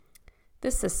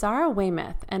This is Sarah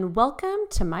Weymouth, and welcome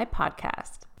to my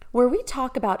podcast, where we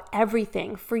talk about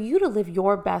everything for you to live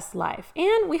your best life.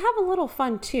 And we have a little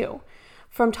fun too.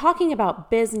 From talking about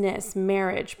business,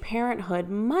 marriage, parenthood,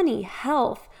 money,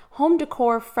 health, home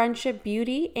decor, friendship,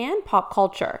 beauty, and pop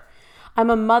culture.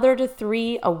 I'm a mother to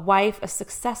 3, a wife, a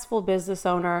successful business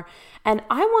owner, and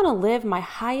I want to live my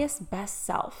highest, best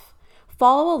self.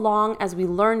 Follow along as we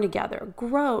learn together,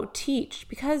 grow, teach,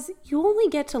 because you only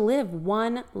get to live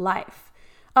one life.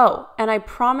 Oh, and I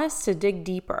promise to dig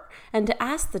deeper and to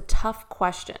ask the tough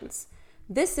questions.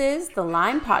 This is the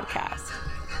Lime Podcast.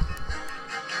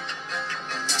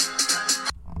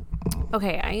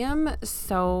 Okay, I am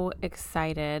so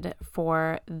excited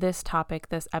for this topic,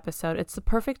 this episode. It's the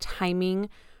perfect timing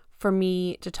for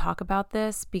me to talk about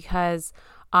this because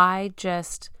I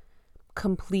just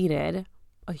completed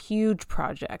a huge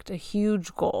project, a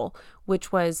huge goal,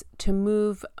 which was to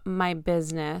move my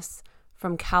business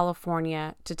from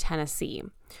California to Tennessee.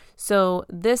 So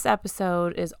this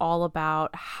episode is all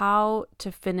about how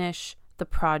to finish the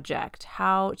project,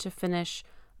 how to finish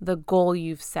the goal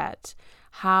you've set,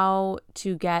 how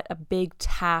to get a big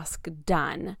task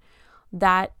done.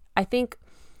 That I think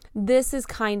this is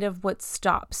kind of what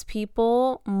stops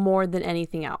people more than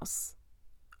anything else.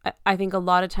 I think a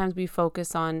lot of times we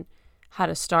focus on how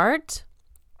to start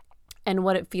and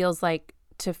what it feels like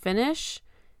to finish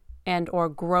and or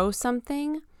grow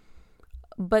something,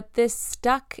 but this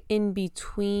stuck in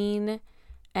between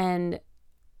and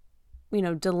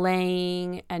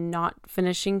delaying and not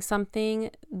finishing something,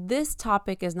 this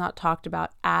topic is not talked about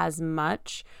as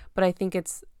much, but I think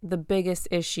it's the biggest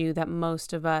issue that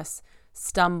most of us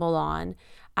stumble on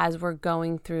as we're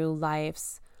going through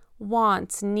life's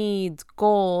wants, needs,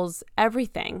 goals,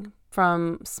 everything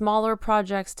from smaller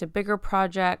projects to bigger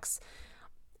projects.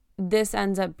 This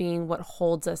ends up being what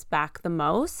holds us back the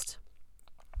most.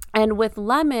 And with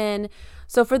Lemon,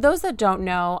 so for those that don't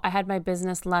know, I had my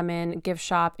business Lemon gift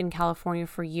shop in California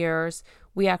for years.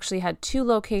 We actually had 2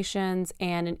 locations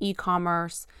and an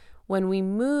e-commerce. When we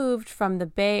moved from the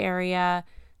Bay Area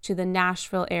to the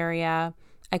Nashville area,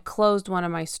 I closed one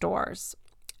of my stores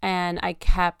and I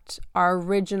kept our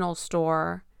original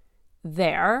store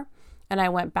there. And I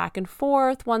went back and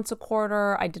forth once a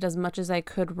quarter. I did as much as I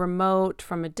could remote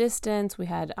from a distance. We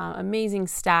had amazing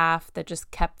staff that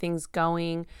just kept things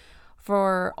going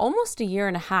for almost a year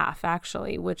and a half,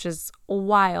 actually, which is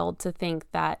wild to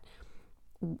think that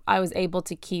I was able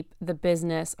to keep the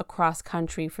business across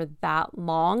country for that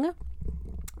long.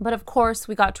 But of course,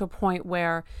 we got to a point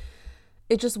where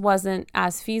it just wasn't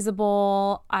as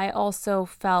feasible. I also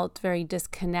felt very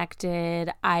disconnected.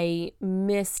 I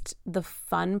missed the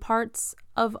fun parts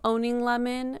of owning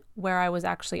Lemon, where I was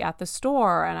actually at the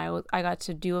store and I got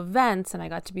to do events and I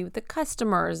got to be with the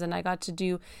customers and I got to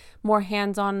do more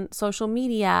hands-on social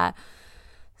media.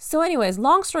 So anyways,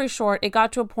 long story short, it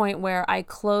got to a point where I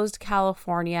closed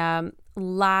California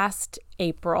last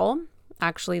April,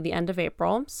 actually the end of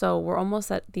April. So we're almost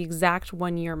at the exact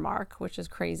 1-year mark, which is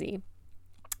crazy.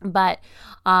 But,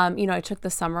 I took the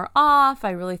summer off.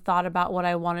 I really thought about what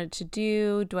I wanted to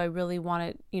do. Do I really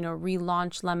want to,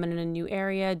 relaunch Lemon in a new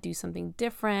area, do something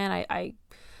different?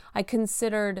 I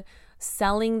considered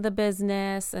selling the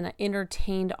business and I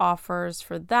entertained offers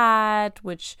for that,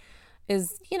 which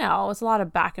is, it's a lot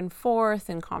of back and forth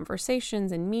and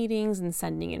conversations and meetings and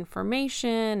sending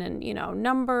information and,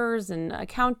 numbers and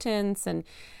accountants. And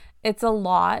it's a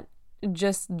lot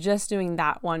just doing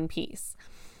that one piece.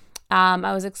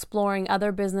 I was exploring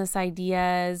other business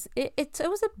ideas. It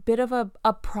was a bit of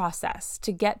a process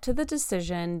to get to the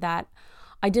decision that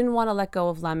I didn't want to let go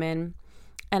of Lemon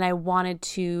and I wanted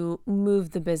to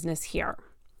move the business here.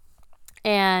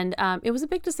 And it was a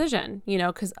big decision,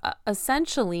 because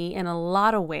essentially in a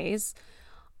lot of ways,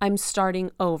 I'm starting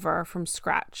over from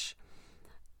scratch.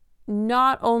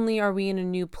 Not only are we in a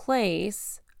new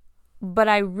place, but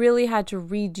I really had to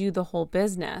redo the whole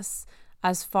business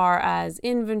as far as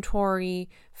inventory,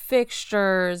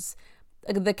 fixtures,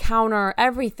 the counter,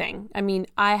 everything. I mean,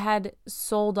 I had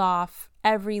sold off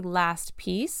every last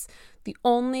piece. The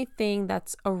only thing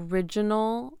that's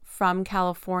original from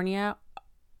California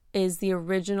is the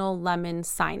original Lemon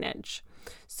signage.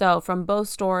 So from both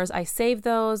stores, I saved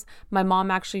those. My mom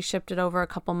actually shipped it over a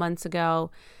couple months ago.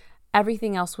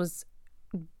 Everything else was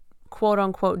quote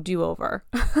unquote do-over.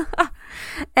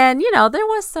 And, there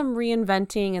was some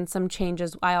reinventing and some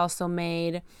changes I also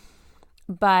made.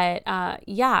 But I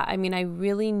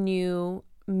really knew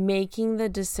making the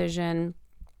decision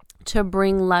to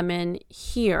bring Lemon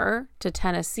here to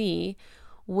Tennessee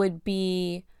would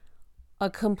be a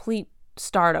complete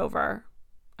start over.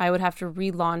 I would have to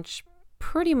relaunch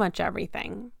pretty much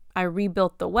everything. I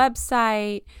rebuilt the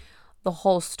website. The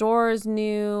whole store is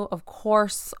new. Of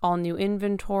course, all new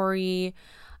inventory.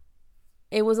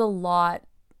 It was a lot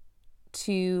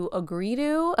to agree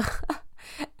to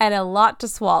and a lot to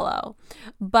swallow.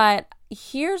 But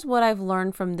here's what I've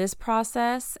learned from this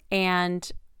process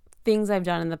and things I've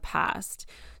done in the past.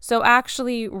 So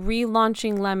actually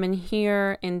relaunching Lemon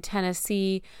here in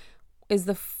Tennessee is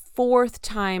the fourth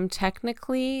time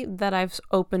technically that I've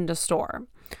opened a store.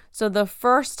 So the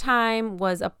first time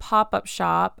was a pop-up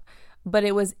shop, but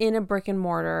it was in a brick and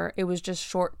mortar. It was just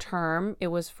short term. It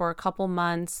was for a couple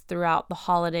months throughout the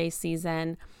holiday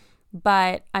season.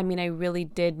 But I mean, I really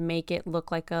did make it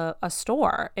look like a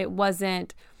store. It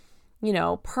wasn't,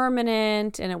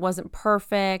 permanent and it wasn't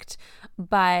perfect,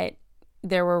 but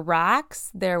there were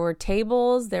racks, there were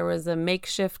tables, there was a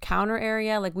makeshift counter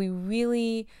area. Like we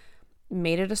really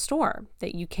made it a store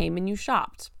that you came and you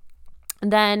shopped.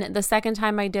 And then the second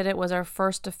time I did it was our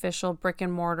first official brick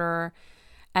and mortar.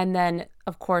 And then,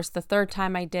 of course, the third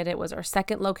time I did it was our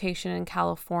second location in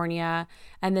California.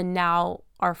 And then now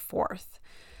our fourth.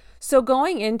 So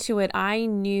going into it, I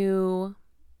knew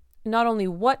not only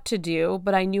what to do,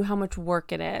 but I knew how much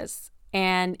work it is.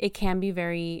 And it can be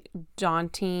very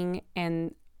daunting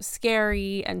and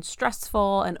scary and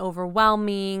stressful and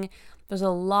overwhelming. There's a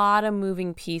lot of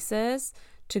moving pieces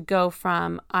to go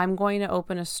from I'm going to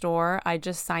open a store, I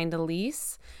just signed a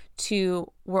lease,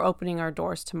 to we're opening our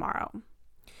doors tomorrow.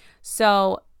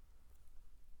 So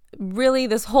really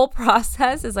this whole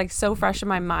process is like so fresh in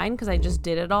my mind because I just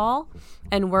did it all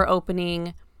and we're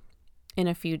opening in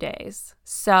a few days.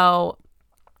 So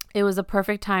it was a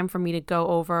perfect time for me to go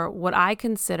over what I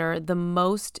consider the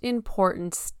most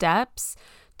important steps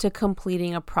to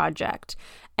completing a project.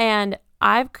 And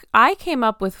I came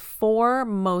up with 4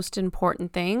 most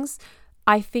important things.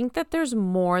 I think that there's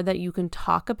more that you can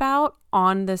talk about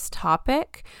on this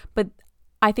topic, but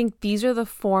I think these are the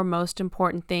 4 most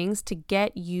important things to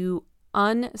get you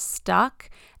unstuck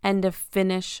and to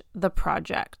finish the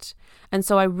project. And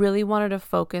so I really wanted to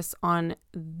focus on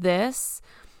this.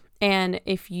 And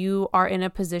if you are in a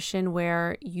position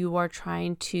where you are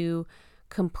trying to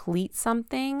complete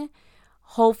something,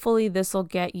 hopefully this will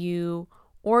get you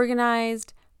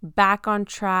organized, back on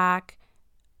track,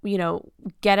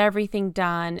 get everything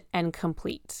done and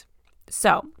complete.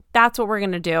 So that's what we're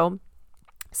going to do.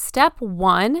 Step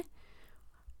 1,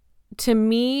 to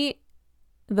me,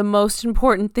 the most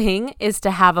important thing is to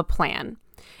have a plan.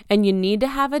 And you need to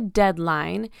have a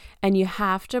deadline and you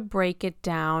have to break it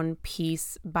down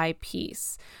piece by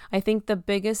piece. I think the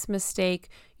biggest mistake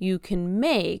you can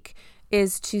make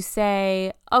is to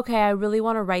say, okay, I really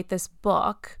want to write this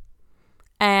book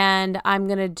and I'm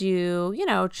going to do,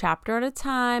 chapter at a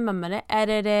time. I'm going to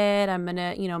edit it. I'm going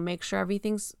to, make sure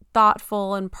everything's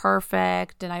thoughtful and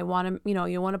perfect. And I want to,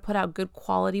 you want to put out good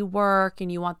quality work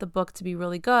and you want the book to be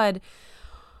really good.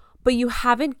 But you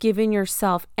haven't given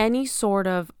yourself any sort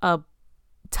of a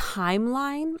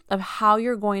timeline of how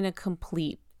you're going to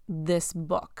complete this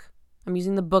book. I'm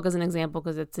using the book as an example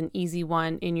because it's an easy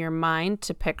one in your mind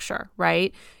to picture,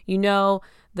 right? You know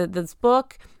that this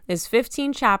book is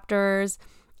 15 chapters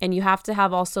and you have to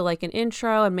have also like an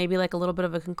intro and maybe like a little bit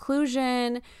of a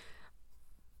conclusion.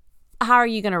 How are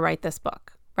you going to write this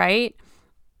book, right?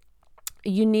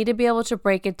 You need to be able to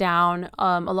break it down.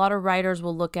 A lot of writers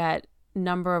will look at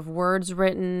number of words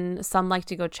written. Some like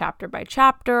to go chapter by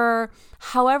chapter.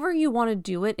 However you want to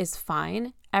do it is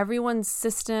fine. Everyone's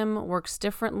system works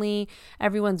differently.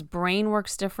 Everyone's brain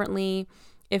works differently.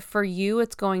 If for you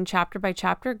it's going chapter by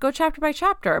chapter, go chapter by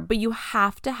chapter. But you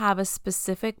have to have a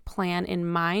specific plan in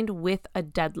mind with a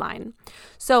deadline.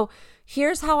 So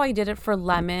here's how I did it for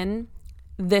Lemon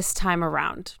this time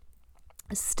around.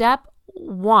 Step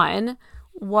 1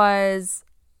 was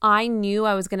I knew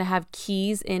I was going to have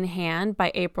keys in hand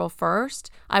by April 1st.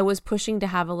 I was pushing to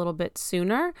have a little bit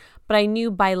sooner, but I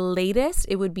knew by latest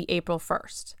it would be April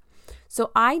 1st. So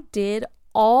I did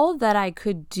all that I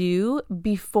could do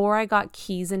before I got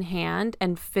keys in hand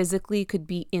and physically could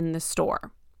be in the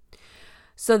store.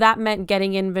 So that meant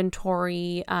getting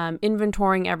inventory,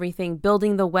 inventorying everything,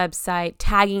 building the website,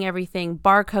 tagging everything,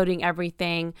 barcoding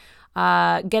everything,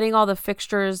 getting all the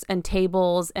fixtures and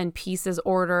tables and pieces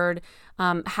ordered,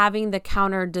 having the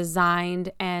counter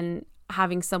designed and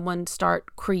having someone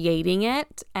start creating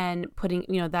it and putting,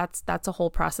 that's a whole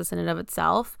process in and of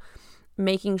itself.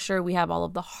 Making sure we have all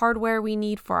of the hardware we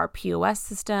need for our POS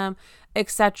system,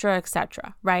 etc.,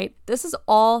 right? This is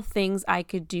all things I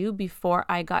could do before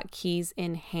I got keys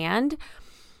in hand.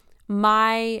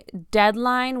 My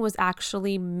deadline was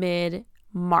actually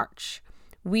mid-March.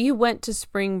 We went to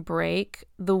spring break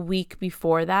the week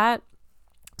before that.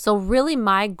 So really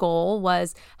my goal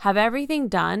was have everything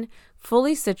done,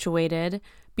 fully situated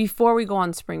before we go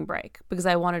on spring break, because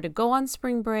I wanted to go on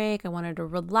spring break. I wanted to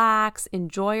relax,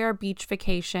 enjoy our beach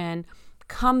vacation,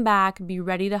 come back, be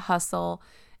ready to hustle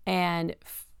and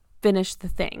finish the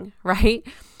thing, right?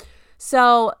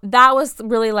 So that was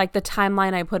really like the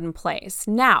timeline I put in place.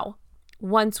 Now,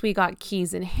 once we got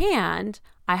keys in hand,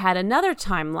 I had another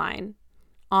timeline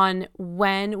on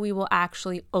when we will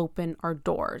actually open our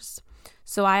doors.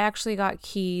 So I actually got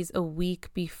keys a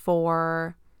week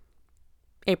before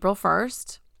April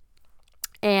 1st.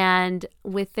 And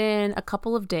within a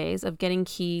couple of days of getting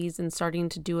keys and starting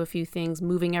to do a few things,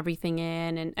 moving everything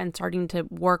in and starting to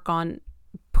work on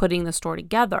putting the store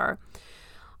together,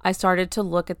 I started to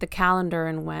look at the calendar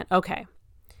and went, okay,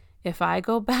 if I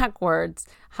go backwards,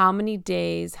 how many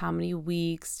days, how many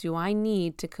weeks do I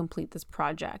need to complete this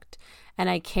project? And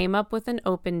I came up with an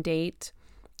open date,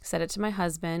 said it to my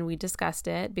husband. We discussed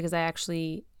it because I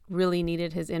actually really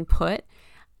needed his input.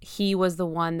 He was the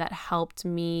one that helped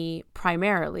me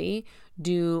primarily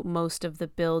do most of the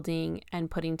building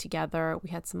and putting together. We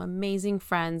had some amazing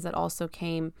friends that also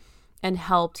came and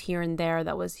helped here and there.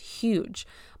 That was huge.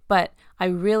 But I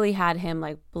really had him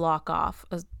like block off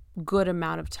a good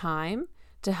amount of time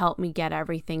to help me get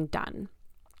everything done.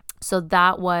 So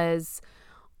that was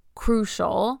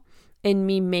crucial in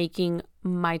me making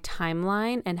my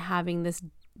timeline and having this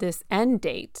end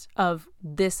date of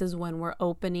this is when we're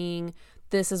opening,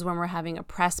 this is when we're having a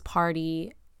press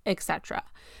party, etc.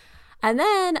 And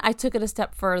then I took it a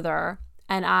step further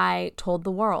and I told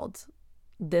the world,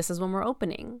 this is when we're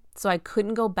opening. So I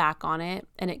couldn't go back on it,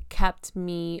 and it kept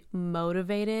me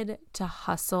motivated to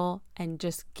hustle and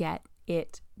just get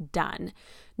it done.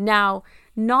 Now,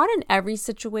 not in every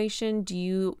situation do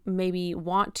you maybe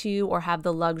want to or have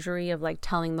the luxury of like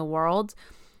telling the world.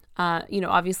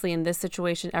 Obviously in this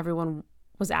situation, everyone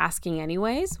was asking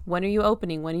anyways, when are you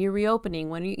opening? When are you reopening?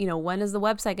 When is the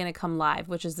website going to come live?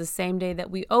 Which is the same day that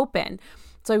we open.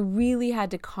 So I really had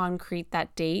to concrete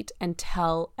that date and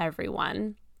tell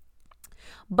everyone.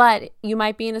 But you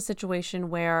might be in a situation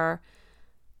where,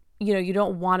 you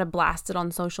don't want to blast it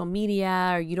on social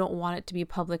media or you don't want it to be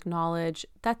public knowledge.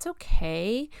 That's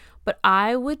okay. But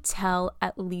I would tell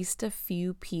at least a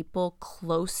few people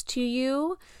close to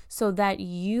you so that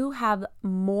you have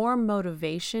more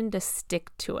motivation to stick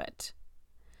to it.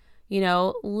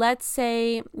 Let's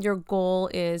say your goal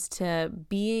is to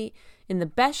be in the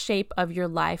best shape of your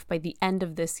life by the end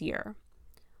of this year.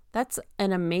 That's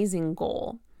an amazing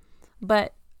goal.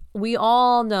 But we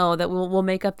all know that we'll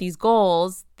make up these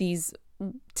goals, these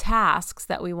tasks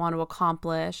that we want to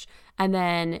accomplish, and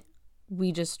then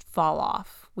we just fall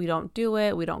off. We don't do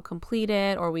it, we don't complete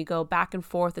it, or we go back and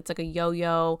forth. It's like a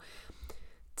yo-yo.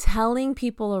 Telling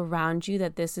people around you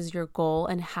that this is your goal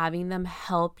and having them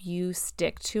help you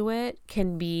stick to it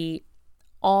can be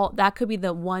that could be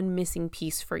the one missing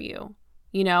piece for you.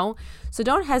 So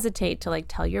don't hesitate to like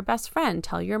tell your best friend,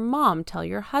 tell your mom, tell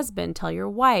your husband, tell your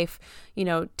wife,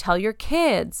 tell your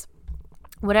kids,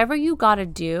 whatever you got to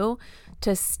do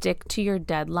to stick to your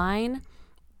deadline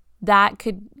that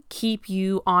could keep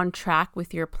you on track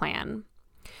with your plan.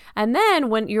 And then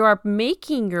when you are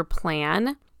making your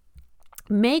plan,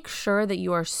 make sure that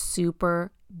you are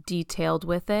super detailed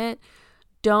with it.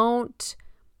 Don't,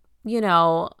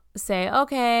 say,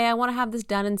 okay, I want to have this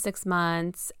done in 6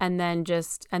 months, and then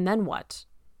what?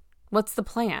 What's the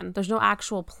plan? There's no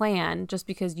actual plan just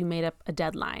because you made up a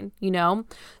deadline,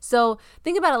 So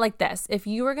think about it like this. If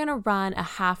you were going to run a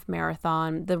half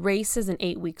marathon, the race is in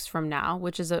 8 weeks from now,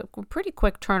 which is a pretty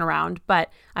quick turnaround,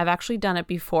 but I've actually done it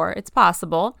before. It's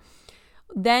possible.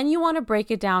 Then you want to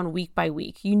break it down week by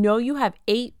week. You have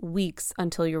 8 weeks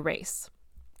until your race.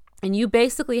 And you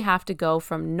basically have to go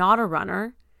from not a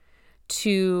runner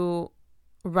to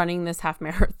running this half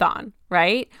marathon,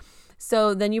 right?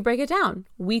 So then you break it down.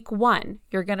 Week 1,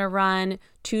 you're going to run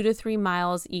 2 to 3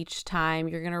 miles each time.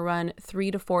 You're going to run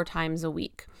 3 to 4 times a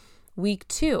week. Week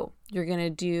 2, you're going to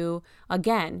do,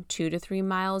 again, 2 to 3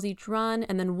 miles each run.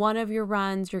 And then one of your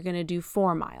runs, you're going to do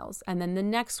 4 miles. And then the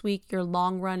next week, your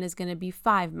long run is going to be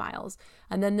 5 miles.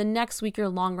 And then the next week, your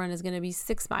long run is going to be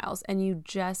 6 miles. And you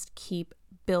just keep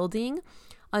building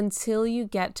until you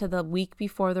get to the week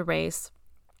before the race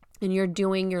and you're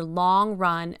doing your long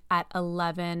run at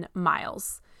 11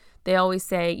 miles. They always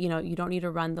say, you don't need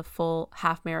to run the full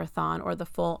half marathon or the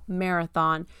full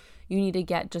marathon. You need to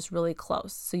get just really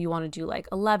close. So you want to do like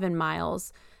 11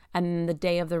 miles. And then the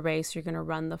day of the race, you're going to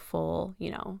run the full,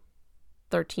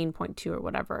 13.2 or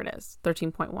whatever it is.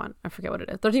 13.1. I forget what it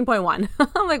is. 13.1.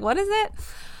 I'm like, what is it?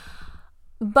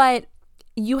 But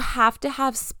you have to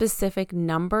have specific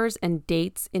numbers and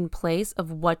dates in place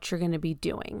of what you're going to be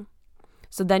doing.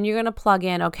 So then you're going to plug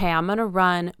in, okay, I'm going to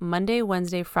run Monday,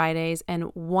 Wednesday, Fridays,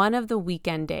 and one of the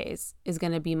weekend days is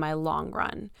going to be my long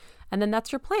run. And then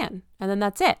that's your plan. And then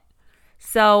that's it.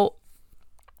 So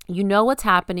you know what's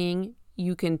happening.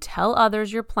 You can tell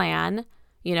others your plan,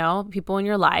 people in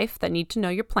your life that need to know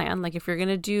your plan. Like if you're going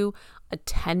to do a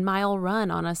 10-mile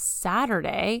run on a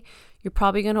Saturday, you're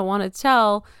probably going to want to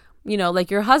tell,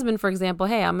 like your husband, for example,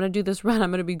 hey, I'm going to do this run.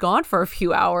 I'm going to be gone for a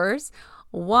few hours.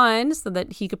 One, so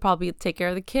that he could probably take care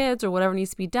of the kids or whatever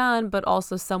needs to be done, but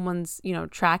also someone's,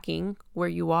 tracking where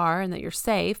you are and that you're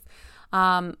safe,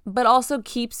 but also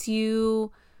keeps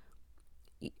you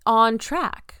on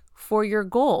track for your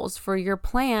goals, for your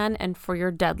plan, and for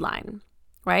your deadline,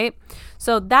 right?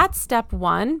 So that's step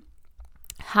one.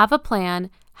 Have a plan,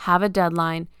 have a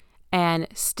deadline, and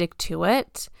stick to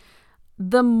it.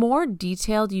 The more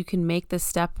detailed you can make this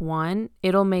step one,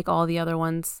 it'll make all the other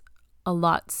ones a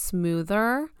lot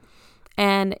smoother,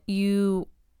 and you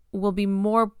will be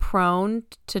more prone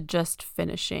to just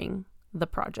finishing the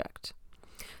project.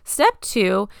 Step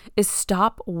two is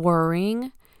stop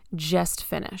worrying, just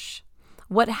finish.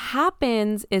 What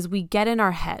happens is we get in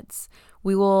our heads.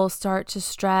 We will start to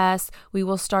stress. We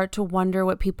will start to wonder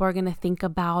what people are going to think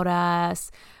about us.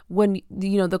 When,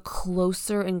 the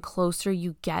closer and closer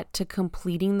you get to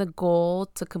completing the goal,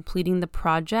 to completing the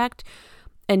project,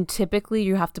 and typically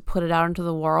you have to put it out into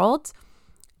the world,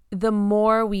 the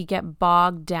more we get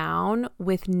bogged down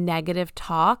with negative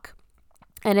talk,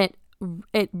 and it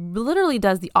literally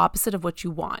does the opposite of what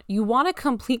you want. You want to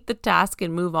complete the task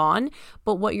and move on,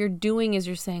 but what you're doing is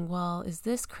you're saying, well, is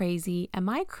this crazy? Am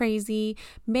I crazy?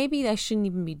 Maybe I shouldn't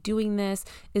even be doing this.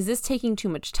 Is this taking too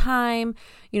much time?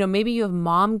 Maybe you have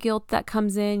mom guilt that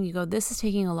comes in. You go, this is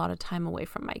taking a lot of time away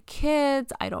from my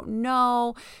kids. I don't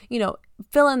know.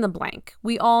 Fill in the blank.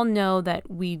 We all know that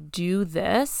we do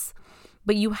this.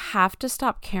 But you have to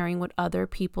stop caring what other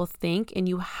people think, and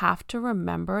you have to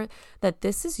remember that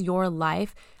this is your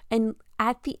life. And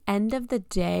at the end of the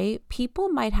day, people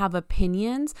might have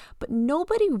opinions, but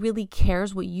nobody really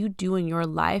cares what you do in your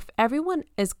life. Everyone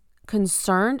is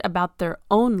concerned about their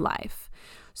own life.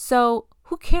 So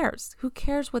who cares? Who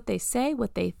cares what they say,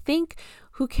 what they think?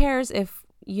 Who cares if,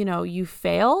 you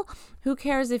fail? Who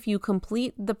cares if you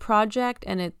complete the project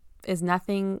and it is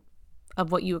nothing of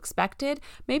what you expected?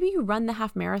 Maybe you run the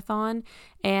half marathon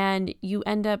and you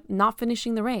end up not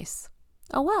finishing the race.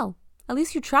 Oh well, at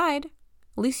least you tried. At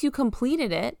least you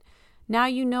completed it. Now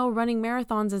running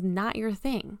marathons is not your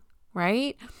thing,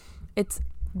 right?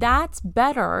 That's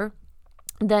better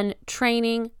than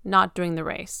training, not doing the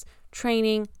race.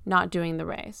 Training, not doing the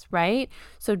race, right?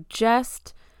 So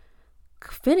just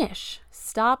finish.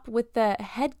 Stop with the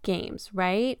head games,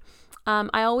 right?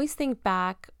 I always think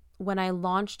back when I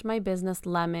launched my business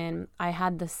Lemon, I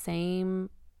had the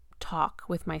same talk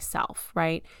with myself,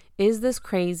 right? Is this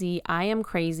crazy? I am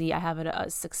crazy. I have a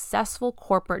successful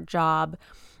corporate job.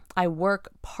 I work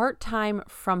part-time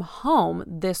from home,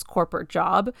 this corporate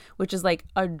job, which is like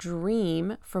a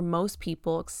dream for most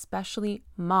people, especially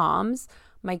moms.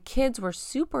 My kids were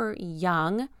super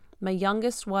young. My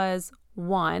youngest was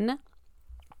 1.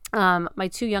 My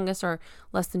 2 youngest are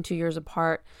less than 2 years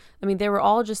apart. I mean, they were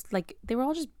all just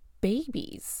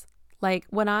babies. Like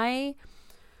when I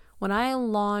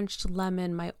launched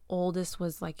Lemon, my oldest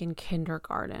was like in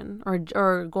kindergarten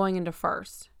or going into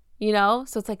first, so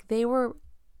it's like they were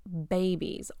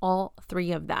babies, all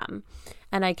 3 of them.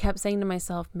 And I kept saying to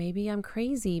myself, maybe I'm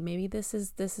crazy. Maybe this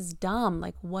is dumb.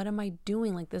 Like, what am I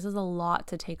doing? Like, this is a lot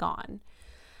to take on.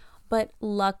 But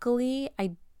luckily,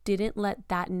 I didn't let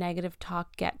that negative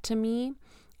talk get to me.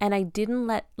 And I didn't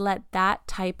let that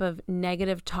type of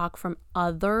negative talk from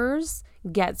others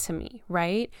get to me,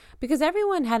 right? Because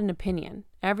everyone had an opinion.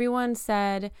 Everyone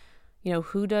said,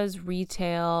 who does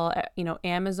retail?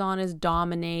 Amazon is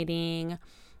dominating.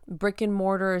 Brick and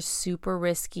mortar is super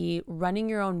risky. Running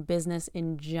your own business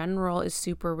in general is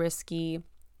super risky.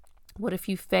 What if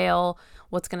you fail?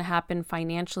 What's going to happen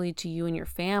financially to you and your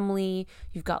family?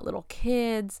 You've got little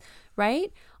kids,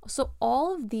 right? So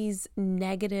all of these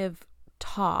negative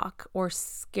talk or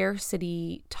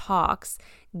scarcity talks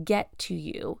get to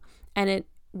you, and it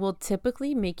will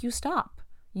typically make you stop.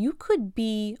 You could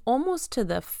be almost to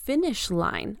the finish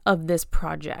line of this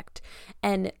project,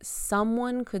 and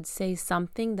someone could say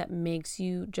something that makes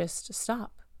you just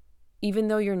stop, even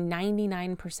though you're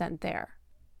 99% there.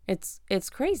 It's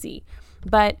crazy.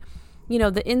 But,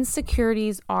 the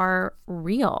insecurities are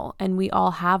real, and we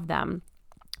all have them.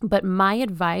 But my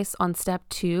advice on step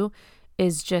 2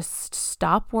 is just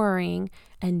stop worrying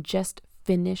and just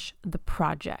finish the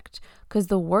project. Because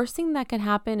the worst thing that can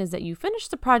happen is that you finish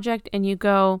the project and you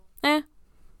go,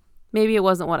 maybe it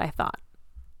wasn't what I thought,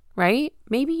 right?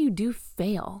 Maybe you do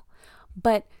fail,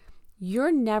 but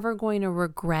you're never going to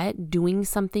regret doing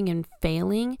something and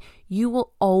failing. You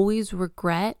will always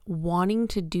regret wanting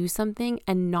to do something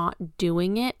and not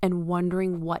doing it and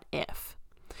wondering what if.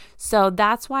 So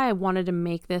that's why I wanted to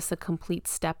make this a complete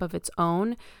step of its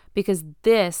own, because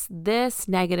this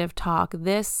negative talk,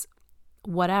 this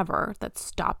whatever that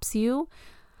stops you,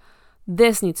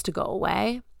 this needs to go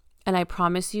away. And I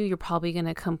promise you, you're probably going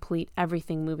to complete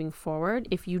everything moving forward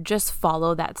if you just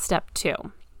follow that step 2.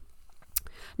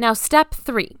 Now, step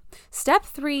 3. Step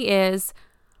 3 is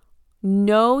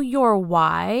know your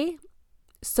why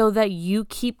so that you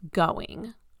keep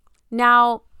going.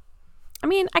 Now, I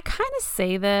mean, I kind of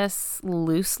say this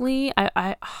loosely.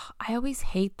 I always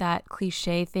hate that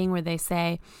cliche thing where they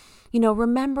say,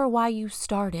 remember why you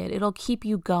started. It'll keep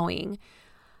you going.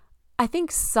 I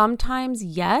think sometimes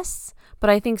yes, but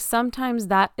I think sometimes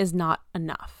that is not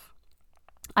enough.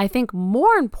 I think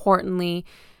more importantly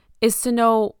is to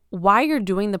know why you're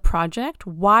doing the project,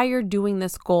 why you're doing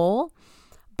this goal,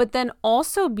 but then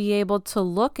also be able to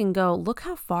look and go, look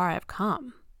how far I've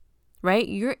come, right?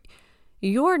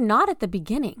 You're not at the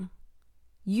beginning.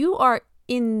 You are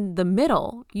in the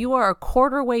middle. You are a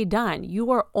quarter way done.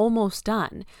 You are almost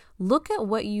done. Look at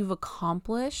what you've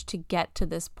accomplished to get to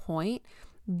this point.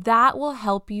 That will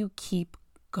help you keep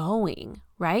going,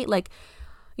 right? Like,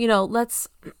 let's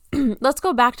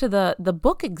go back to the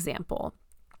book example.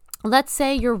 Let's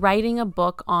say you're writing a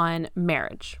book on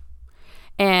marriage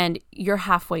and you're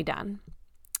halfway done.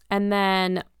 And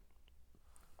then,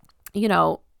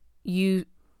 you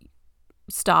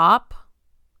stop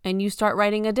and you start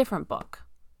writing a different book.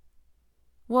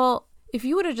 Well, if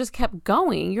you would have just kept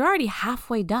going, you're already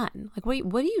halfway done. Like,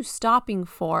 what are you stopping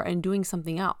for and doing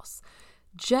something else?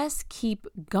 Just keep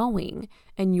going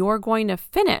and you're going to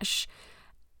finish.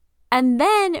 And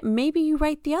then maybe you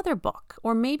write the other book,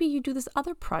 or maybe you do this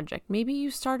other project. Maybe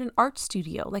you start an art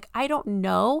studio. Like, I don't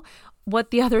know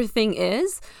what the other thing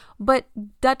is, but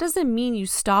that doesn't mean you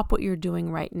stop what you're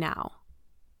doing right now.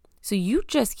 So you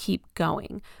just keep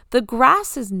going. The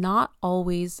grass is not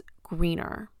always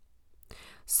greener.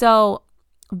 So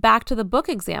back to the book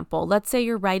example. Let's say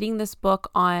you're writing this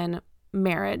book on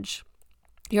marriage.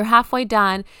 You're halfway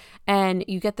done and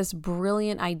you get this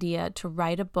brilliant idea to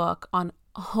write a book on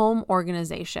home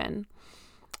organization.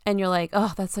 And you're like,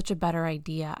 oh, that's such a better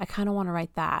idea. I kind of want to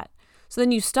write that. So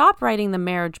then you stop writing the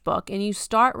marriage book and you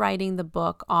start writing the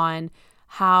book on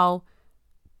how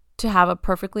to have a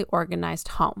perfectly organized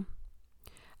home.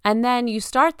 And then you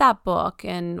start that book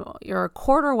and you're a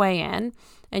quarter way in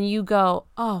and you go,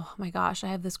 oh my gosh, I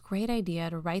have this great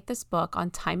idea to write this book on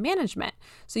time management.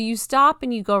 So you stop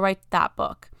and you go write that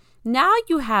book. Now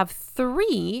you have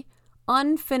 3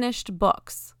 unfinished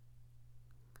books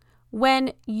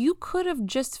when you could have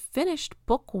just finished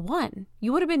book 1.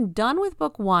 You would have been done with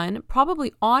book 1,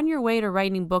 probably on your way to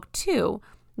writing book 2.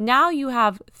 Now you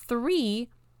have 3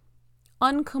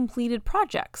 uncompleted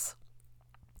projects,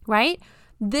 right?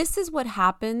 This is what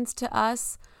happens to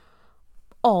us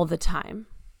all the time.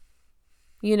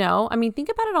 Think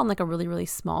about it on like a really, really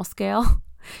small scale.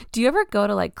 Do you ever go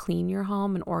to like clean your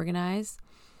home and organize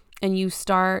and you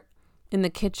start in the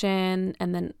kitchen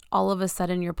and then all of a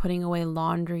sudden you're putting away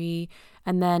laundry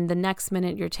and then the next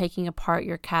minute you're taking apart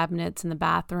your cabinets in the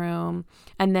bathroom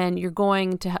and then you're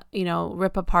going to,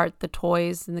 rip apart the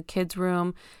toys in the kids'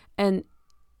 room and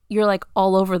you're like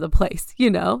all over the place,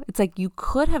 It's like you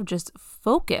could have just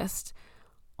focused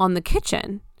on the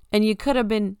kitchen and you could have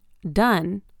been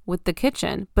done with the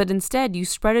kitchen, but instead you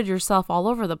spreaded yourself all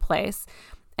over the place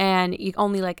and you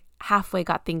only like halfway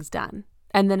got things done.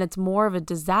 And then it's more of a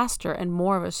disaster and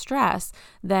more of a stress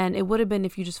than it would have been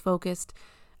if you just focused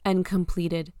and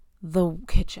completed the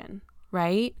kitchen,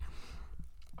 right?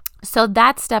 So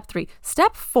that's step 3.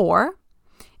 Step 4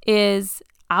 is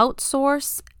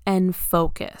outsource and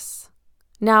focus.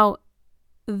 Now,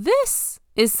 this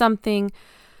is something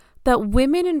that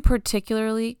women in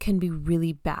particularly can be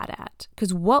really bad at,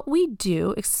 because what we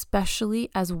do, especially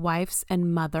as wives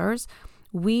and mothers,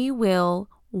 we will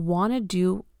want to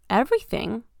do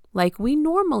everything like we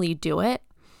normally do it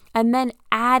and then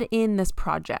add in this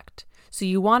project. So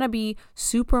you want to be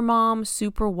super mom,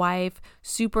 super wife,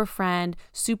 super friend,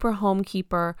 super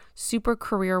homekeeper, super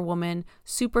career woman,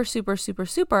 super, super, super,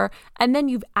 super. And then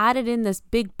you've added in this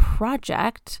big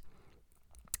project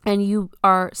and you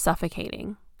are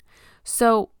suffocating.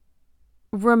 So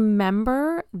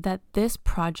remember that this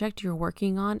project you're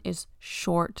working on is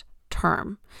short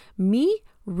term. Me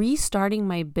restarting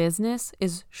my business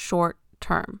is short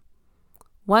term.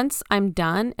 Once I'm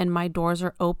done and my doors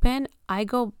are open,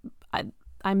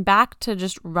 I'm back to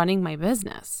just running my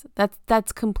business.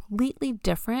 That's completely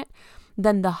different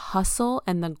than the hustle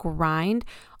and the grind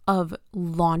of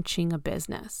launching a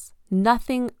business.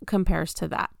 Nothing compares to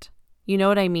that. You know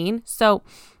what I mean? So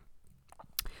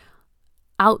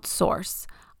outsource.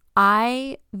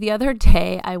 The other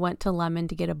day I went to Lemon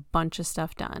to get a bunch of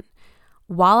stuff done.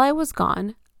 While I was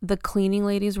gone, the cleaning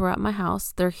ladies were at my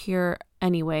house. They're here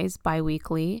anyways,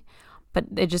 bi-weekly, but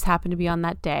it just happened to be on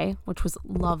that day, which was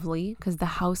lovely because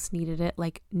the house needed it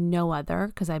like no other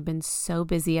because I've been so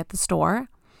busy at the store.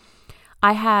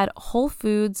 I had Whole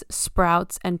Foods,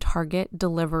 Sprouts, and Target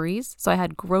deliveries. So I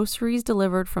had groceries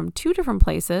delivered from 2 different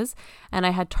places, and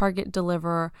I had Target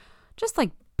deliver just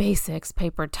like basics,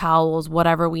 paper towels,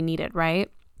 whatever we needed, right?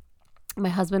 My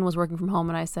husband was working from home,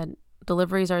 and I said,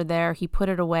 deliveries are there. He put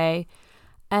it away.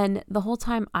 And the whole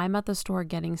time I'm at the store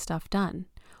getting stuff done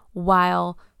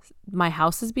while my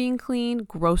house is being cleaned,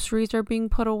 groceries are being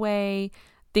put away,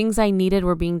 things I needed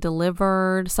were being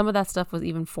delivered. Some of that stuff was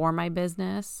even for my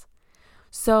business.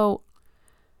 So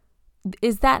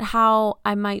is that how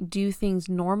I might do things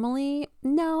normally?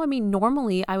 No, I mean,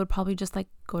 normally I would probably just like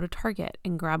go to Target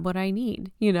and grab what I need,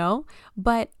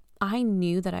 but I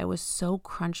knew that I was so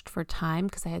crunched for time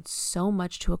because I had so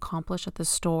much to accomplish at the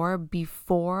store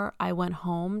before I went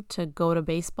home to go to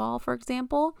baseball, for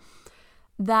example,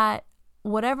 that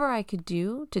whatever I could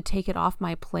do to take it off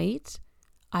my plate,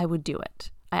 I would do it.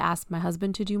 I asked my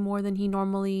husband to do more than he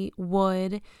normally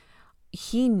would.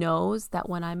 He knows that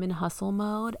when I'm in hustle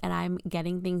mode and I'm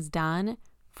getting things done,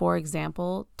 for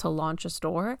example, to launch a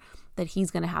store, that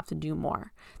he's going to have to do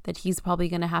more, that he's probably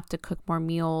going to have to cook more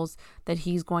meals, that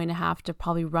he's going to have to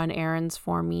probably run errands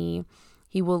for me.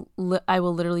 I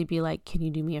will literally be like, can you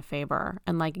do me a favor?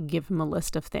 And like give him a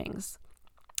list of things.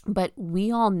 But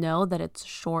we all know that it's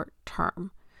short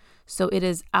term. So it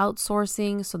is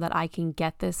outsourcing so that I can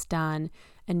get this done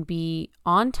and be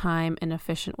on time and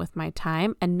efficient with my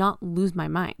time and not lose my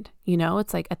mind.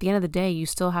 It's like at the end of the day, you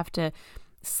still have to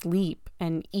sleep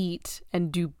and eat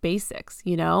and do basics.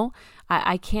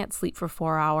 I can't sleep for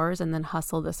 4 hours and then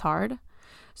hustle this hard.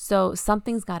 So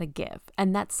something's got to give.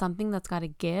 And that something that's got to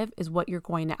give is what you're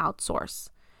going to outsource.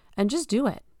 And just do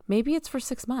it. Maybe it's for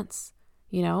 6 months.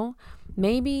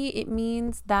 Maybe it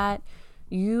means that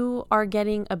you are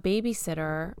getting a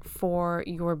babysitter for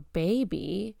your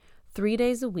baby 3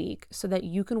 days a week so that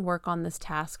you can work on this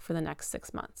task for the next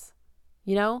 6 months.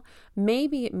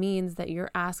 Maybe it means that you're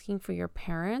asking for your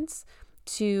parents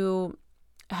to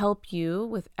help you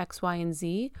with X, Y, and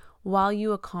Z while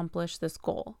you accomplish this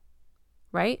goal,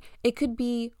 right? It could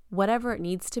be whatever it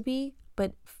needs to be,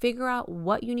 but figure out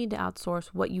what you need to outsource,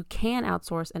 what you can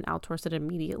outsource, and outsource it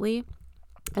immediately.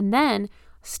 And then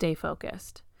stay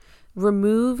focused.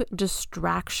 Remove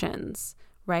distractions,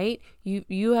 right?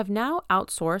 You have now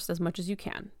outsourced as much as you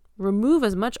can. Remove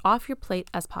as much off your plate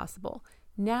as possible.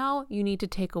 Now you need to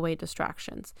take away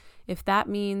distractions. If that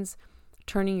means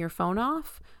turning your phone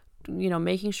off,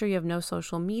 making sure you have no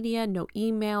social media, no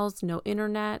emails, no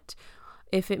internet.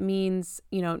 If it means,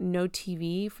 no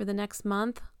TV for the next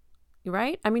month,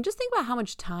 right? I mean, just think about how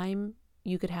much time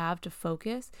you could have to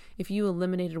focus if you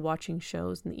eliminated watching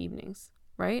shows in the evenings,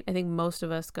 right? I think most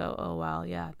of us go, oh, well,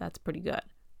 yeah, that's pretty good.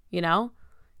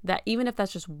 That even if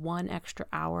that's just 1 extra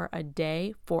hour a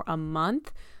day for a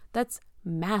month, that's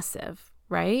massive,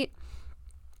 right?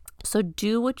 So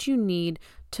do what you need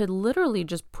to literally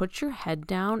just put your head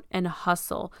down and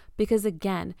hustle. Because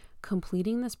again,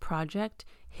 completing this project,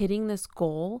 hitting this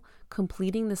goal,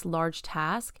 completing this large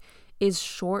task is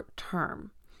short term.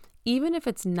 Even if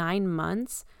it's 9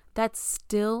 months, that's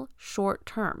still short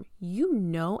term.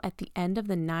 At the end of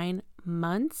the 9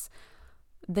 months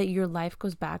that your life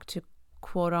goes back to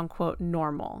quote unquote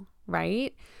normal,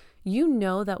 right?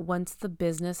 That once the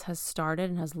business has started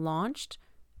and has launched,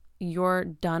 you're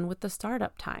done with the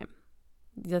startup time.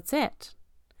 That's it.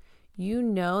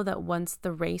 That once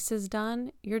the race is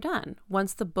done, you're done.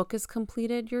 Once the book is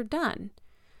completed, you're done,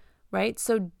 right?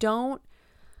 So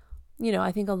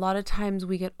I think a lot of times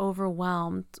we get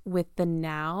overwhelmed with the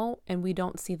now and we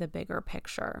don't see the bigger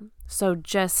picture. So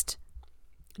just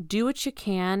do what you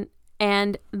can.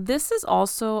 And this is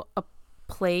also a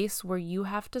place where you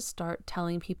have to start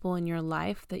telling people in your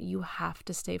life that you have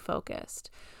to stay focused.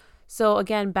 So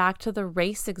again, back to the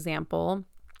race example,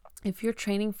 if you're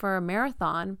training for a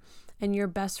marathon and your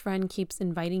best friend keeps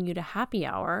inviting you to happy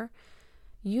hour,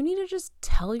 you need to just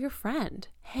tell your friend,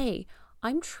 hey,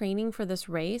 I'm training for this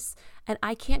race and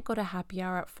I can't go to happy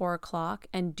hour at 4:00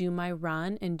 and do my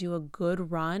run and do a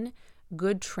good run,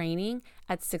 good training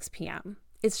at 6 p.m.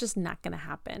 It's just not going to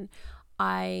happen.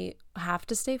 I have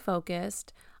to stay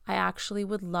focused. I actually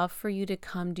would love for you to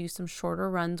come do some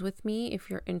shorter runs with me. If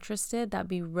you're interested, that'd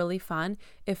be really fun.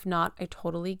 If not, I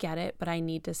totally get it, but I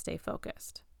need to stay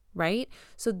focused, right?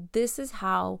 So this is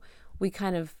how we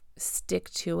kind of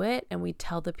stick to it, and we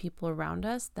tell the people around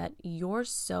us that you're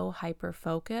so hyper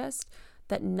focused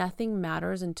that nothing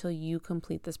matters until you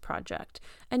complete this project.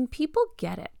 And people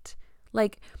get it.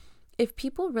 Like, if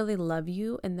people really love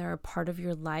you and they're a part of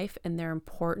your life and they're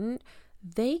important,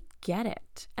 they get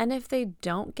it. And if they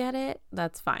don't get it,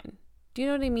 that's fine. Do you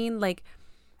know what I mean? Like,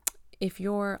 if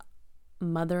your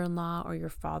mother-in-law or your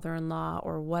father-in-law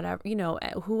or whatever,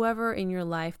 whoever in your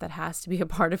life that has to be a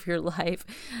part of your life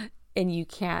and you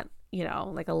can't,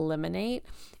 like eliminate,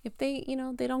 if they,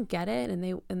 they don't get it and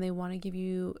they want to give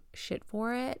you shit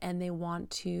for it and they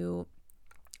want to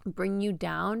bring you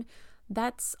down,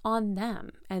 that's on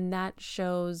them. And that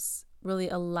shows really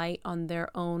a light on their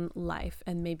own life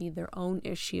and maybe their own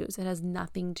issues. It has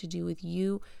nothing to do with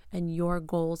you and your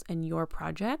goals and your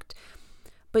project.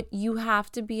 But you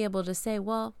have to be able to say,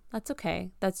 well, that's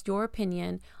okay. That's your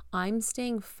opinion. I'm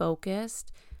staying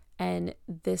focused and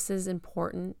this is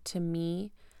important to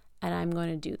me and I'm going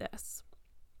to do this.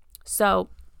 So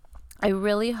I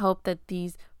really hope that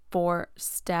these 4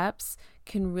 steps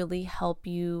can really help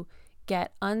you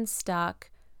get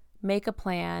unstuck, make a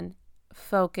plan,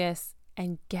 focus,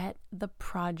 and get the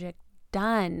project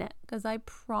done. Because I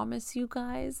promise you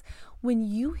guys, when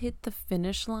you hit the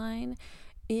finish line,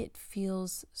 it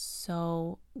feels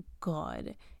so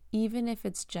good, even if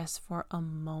it's just for a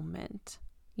moment.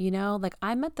 Like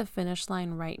I'm at the finish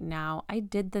line right now. I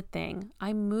did the thing.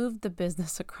 I moved the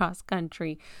business across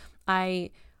country.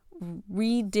 I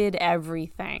redid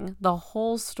everything. The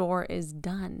whole store is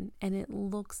done and it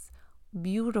looks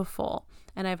beautiful.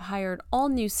 And I've hired all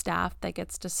new staff that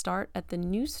gets to start at the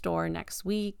new store next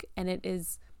week, and it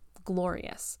is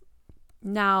glorious.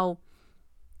 Now,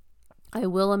 I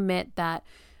will admit that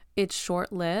it's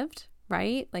short-lived,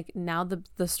 right? Like now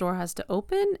the store has to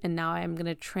open, and now I'm going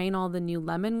to train all the new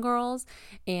Lemon girls,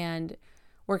 and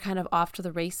we're kind of off to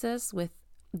the races with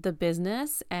the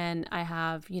business. And I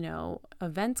have,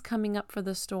 events coming up for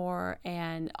the store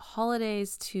and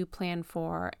holidays to plan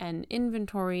for and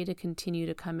inventory to continue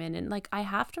to come in. And like, I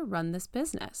have to run this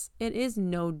business. It is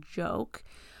no joke,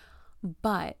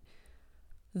 but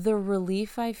the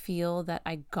relief I feel that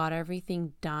I got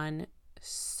everything done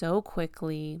so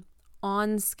quickly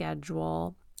on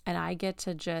schedule, and I get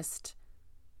to just,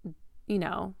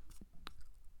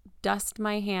 dust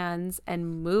my hands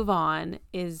and move on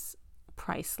is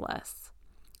priceless.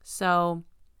 So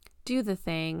do the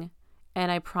thing,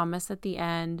 and I promise at the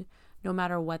end, no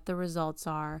matter what the results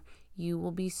are, you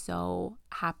will be so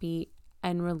happy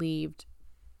and relieved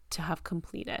to have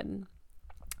completed.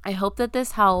 I hope that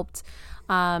this helped.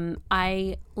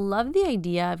 I love the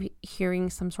idea of hearing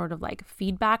some sort of like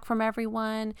feedback from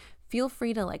everyone. Feel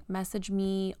free to like message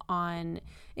me on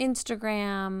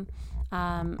Instagram.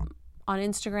 On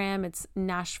Instagram, it's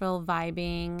Nashville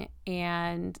Vibing,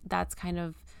 and that's kind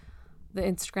of the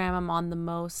Instagram I'm on the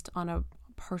most on a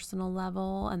personal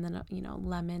level. And then,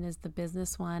 Lemon is the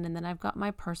business one. And then I've got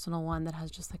my personal one that has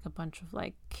just like a bunch of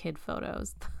like kid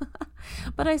photos.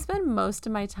 But I spend most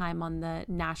of my time on the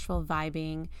Nashville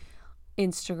Vibing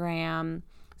Instagram.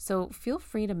 So feel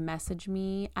free to message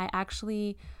me. I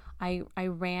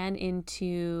ran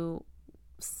into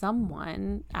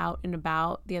someone out and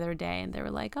about the other day, and they were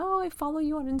like, oh, I follow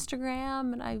you on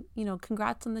Instagram, and I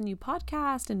congrats on the new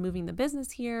podcast and moving the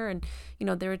business here. And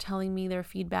they were telling me their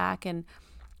feedback, and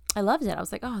I loved it. I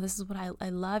was like, oh, this is what I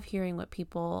love hearing, what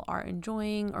people are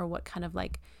enjoying or what kind of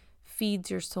like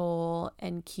feeds your soul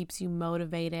and keeps you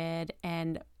motivated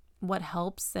and what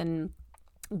helps and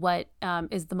what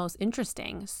is the most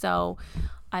interesting. So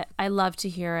I love to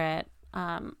hear it.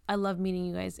 I love meeting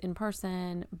you guys in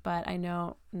person, but I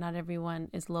know not everyone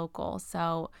is local.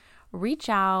 So reach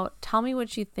out, tell me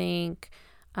what you think.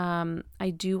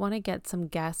 I do want to get some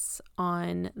guests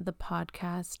on the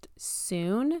podcast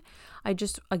soon. I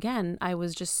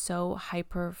was just so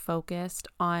hyper focused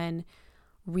on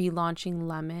relaunching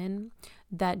Lemon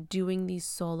that doing these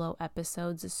solo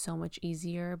episodes is so much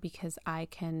easier because I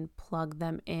can plug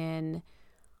them in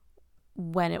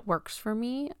when it works for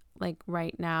me. Like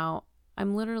right now,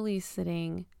 I'm literally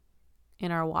sitting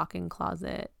in our walk-in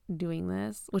closet doing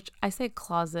this, which I say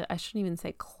closet. I shouldn't even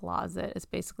say closet. It's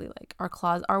basically like our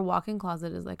closet. Our walk-in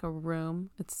closet is like a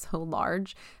room. It's so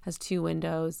large, has 2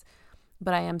 windows,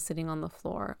 but I am sitting on the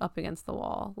floor up against the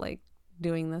wall, like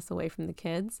doing this away from the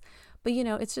kids. But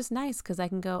it's just nice because I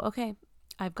can go, okay,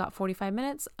 I've got 45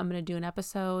 minutes. I'm going to do an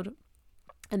episode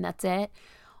and that's it.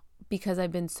 because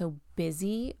I've been so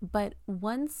busy. But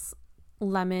once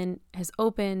Lemon has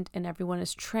opened and everyone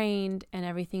is trained and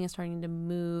everything is starting to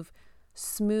move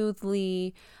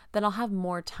smoothly, then I'll have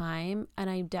more time, and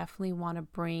I definitely want to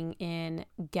bring in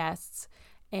guests.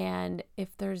 And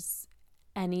if there's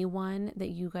anyone that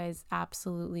you guys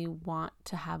absolutely want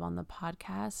to have on the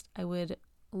podcast, I would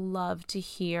love to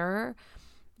hear.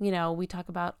 We talk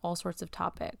about all sorts of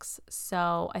topics.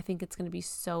 So I think it's going to be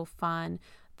so fun,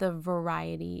 the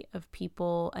variety of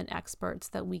people and experts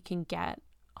that we can get,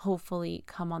 hopefully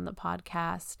come on the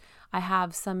podcast. I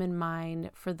have some in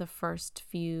mind for the first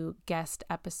few guest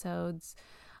episodes.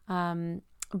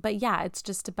 But yeah, it's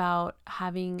just about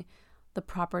having the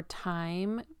proper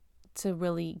time to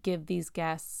really give these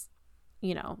guests,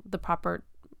 the proper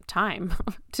time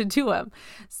to do them.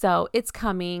 So it's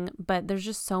coming, but there's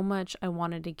just so much I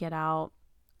wanted to get out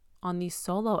on these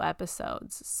solo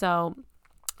episodes. So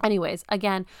anyways,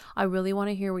 again, I really want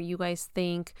to hear what you guys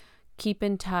think. Keep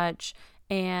in touch.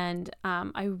 And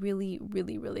I really,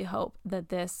 really, really hope that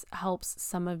this helps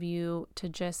some of you to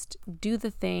just do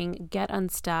the thing, get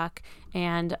unstuck,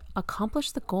 and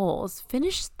accomplish the goals.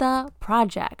 Finish the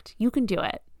project. You can do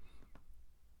it.